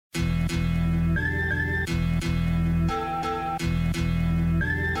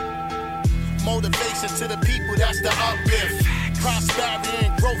motivation to the people, that's the uplift. Prosperity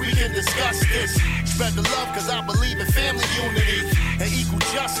and growth, we can discuss this. Spread the love, cause I believe in family unity and equal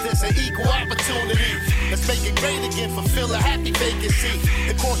justice and equal opportunity. Let's make it great again, fulfill a happy vacancy.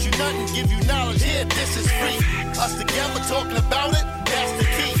 It costs you nothing, give you knowledge, here, this is free. Us together talking about it, that's the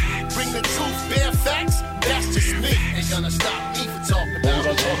key. Bring the truth, bare facts, that's just me. Ain't gonna stop me for talking about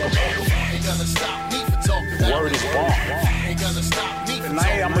it. Ain't gonna stop me for talking about it. Word is born. Ain't gonna stop me for talking about it.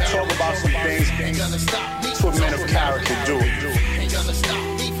 Tonight I'm gonna talk about some things that's what men of character do.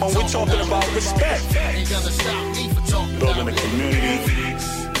 When we're talking about respect, building a community,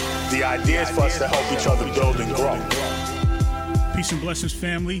 the idea is for us to help each other build and grow. Peace and blessings,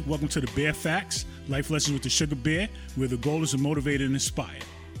 family. Welcome to the Bear Facts, Life Lessons with the Sugar Bear, where the goal is to motivate and inspire.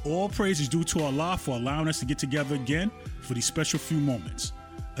 All praise is due to Allah for allowing us to get together again for these special few moments.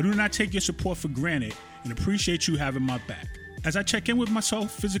 I do not take your support for granted and appreciate you having my back. As I check in with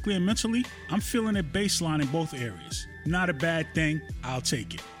myself physically and mentally, I'm feeling a baseline in both areas. Not a bad thing, I'll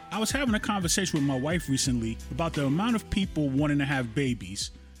take it. I was having a conversation with my wife recently about the amount of people wanting to have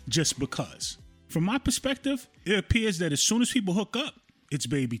babies just because. From my perspective, it appears that as soon as people hook up, it's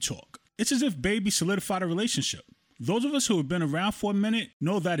baby talk. It's as if babies solidified a relationship. Those of us who have been around for a minute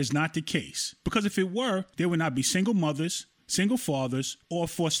know that is not the case, because if it were, there would not be single mothers, single fathers, or a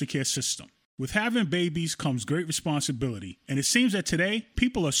foster care system. With having babies comes great responsibility, and it seems that today,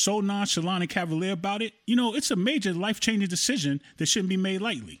 people are so nonchalant and cavalier about it. You know, it's a major life-changing decision that shouldn't be made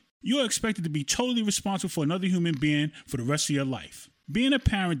lightly. You are expected to be totally responsible for another human being for the rest of your life. Being a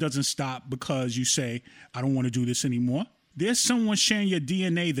parent doesn't stop because you say, I don't want to do this anymore. There's someone sharing your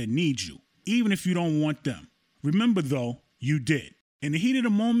DNA that needs you, even if you don't want them. Remember, though, you did. In the heat of the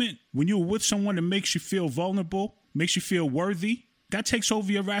moment, when you're with someone that makes you feel vulnerable, makes you feel worthy, that takes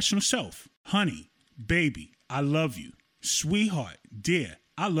over your rational self. Honey, baby, I love you. Sweetheart, dear,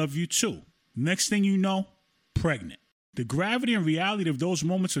 I love you too. Next thing you know, pregnant. The gravity and reality of those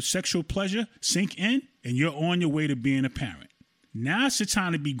moments of sexual pleasure sink in, and you're on your way to being a parent. Now it's the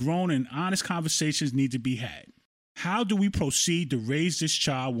time to be grown and honest conversations need to be had. How do we proceed to raise this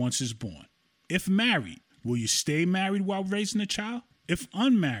child once it's born? If married, will you stay married while raising the child? If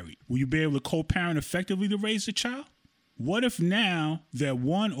unmarried, will you be able to co-parent effectively to raise the child? What if now that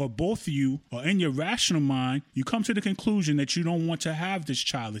one or both of you are in your rational mind, you come to the conclusion that you don't want to have this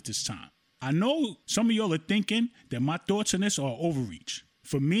child at this time? I know some of y'all are thinking that my thoughts on this are overreach.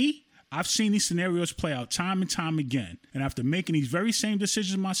 For me, I've seen these scenarios play out time and time again, and after making these very same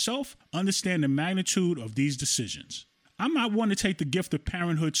decisions myself, understand the magnitude of these decisions. I'm not one to take the gift of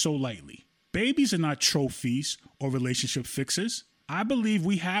parenthood so lightly. Babies are not trophies or relationship fixers. I believe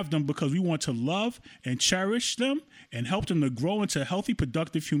we have them because we want to love and cherish them and help them to grow into healthy,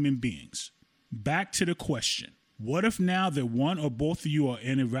 productive human beings. Back to the question. What if now that one or both of you are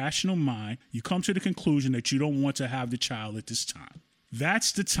in a rational mind, you come to the conclusion that you don't want to have the child at this time?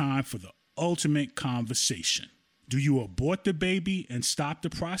 That's the time for the ultimate conversation. Do you abort the baby and stop the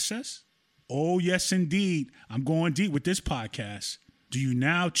process? Oh, yes, indeed. I'm going deep with this podcast. Do you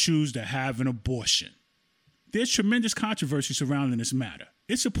now choose to have an abortion? There's tremendous controversy surrounding this matter.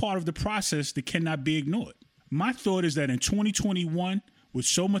 It's a part of the process that cannot be ignored. My thought is that in 2021, with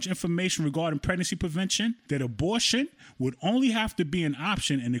so much information regarding pregnancy prevention, that abortion would only have to be an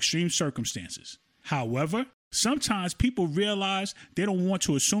option in extreme circumstances. However, sometimes people realize they don't want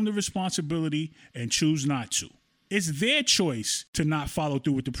to assume the responsibility and choose not to. It's their choice to not follow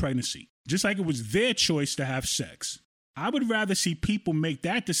through with the pregnancy, just like it was their choice to have sex. I would rather see people make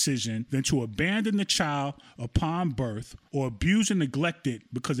that decision than to abandon the child upon birth or abuse and neglect it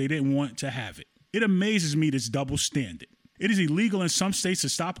because they didn't want to have it. It amazes me, this double standard. It is illegal in some states to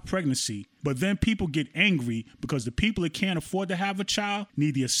stop a pregnancy, but then people get angry because the people that can't afford to have a child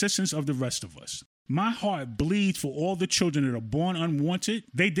need the assistance of the rest of us. My heart bleeds for all the children that are born unwanted.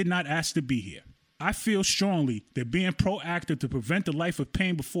 They did not ask to be here. I feel strongly that being proactive to prevent the life of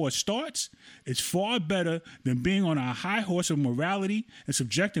pain before it starts is far better than being on a high horse of morality and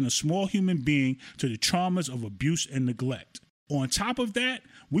subjecting a small human being to the traumas of abuse and neglect. On top of that,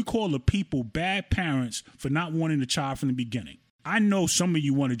 we call the people bad parents for not wanting the child from the beginning. I know some of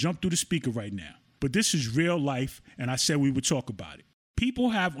you want to jump through the speaker right now, but this is real life, and I said we would talk about it. People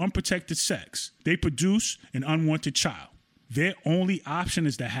have unprotected sex. They produce an unwanted child. Their only option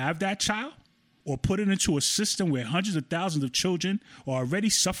is to have that child? Or put it into a system where hundreds of thousands of children are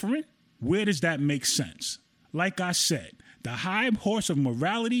already suffering? Where does that make sense? Like I said, the high horse of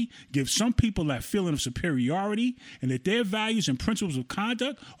morality gives some people that feeling of superiority and that their values and principles of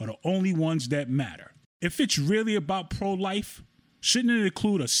conduct are the only ones that matter. If it's really about pro-life, shouldn't it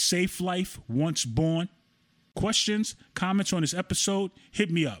include a safe life once born? Questions, comments on this episode, hit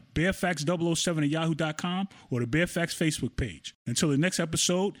me up, bearfacts007@yahoo.com or the Bearfacts Facebook page. Until the next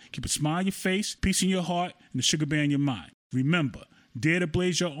episode, keep a smile on your face, peace in your heart, and the sugar bear in your mind. Remember, dare to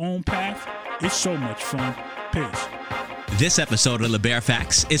blaze your own path. It's so much fun. Peace. This episode of the Bear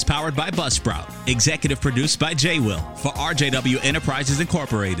Facts is powered by Buzzsprout. Executive produced by J. Will for RJW Enterprises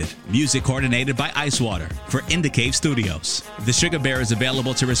Incorporated. Music coordinated by Icewater for In the Cave Studios. The Sugar Bear is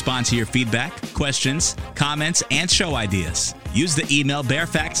available to respond to your feedback, questions, comments, and show ideas. Use the email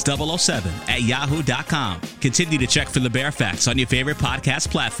bearfacts007@yahoo.com. Continue to check for the Bear Facts on your favorite podcast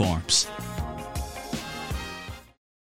platforms.